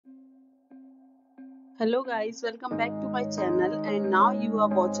Hello guys, welcome back to my channel and now you are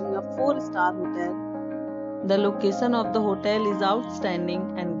watching a 4-star hotel. The location of the hotel is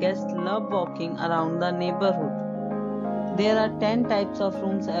outstanding and guests love walking around the neighborhood. There are 10 types of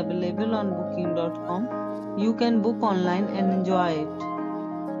rooms available on booking.com. You can book online and enjoy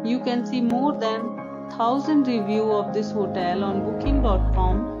it. You can see more than 1000 reviews of this hotel on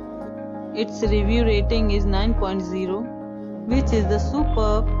booking.com. Its review rating is 9.0, which is the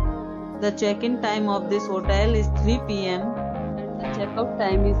superb. The check-in time of this hotel is 3 p.m. and the check-out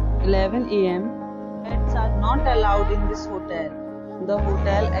time is 11 a.m. Pets are not allowed in this hotel. The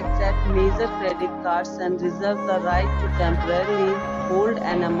hotel accepts major credit cards and reserves the right to temporarily hold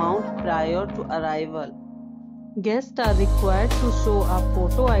an amount prior to arrival. Guests are required to show a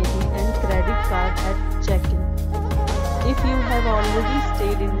photo ID and credit card at check-in. If you have already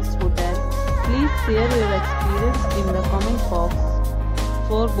stayed in this hotel, please share your experience in the comment box.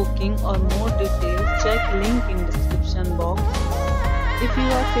 For booking or more details, check link in description box. If you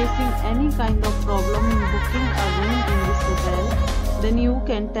are facing any kind of problem in booking a room in this hotel, then you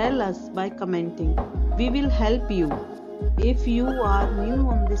can tell us by commenting. We will help you. If you are new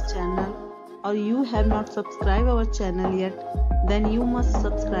on this channel or you have not subscribed our channel yet, then you must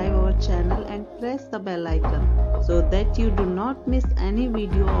subscribe our channel and press the bell icon so that you do not miss any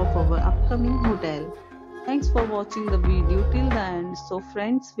video of our upcoming hotel. Thanks for watching the video till the end. So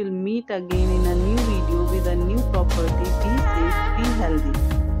friends, will meet again in a new video with a new property. Be safe, be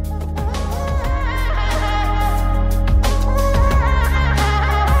healthy.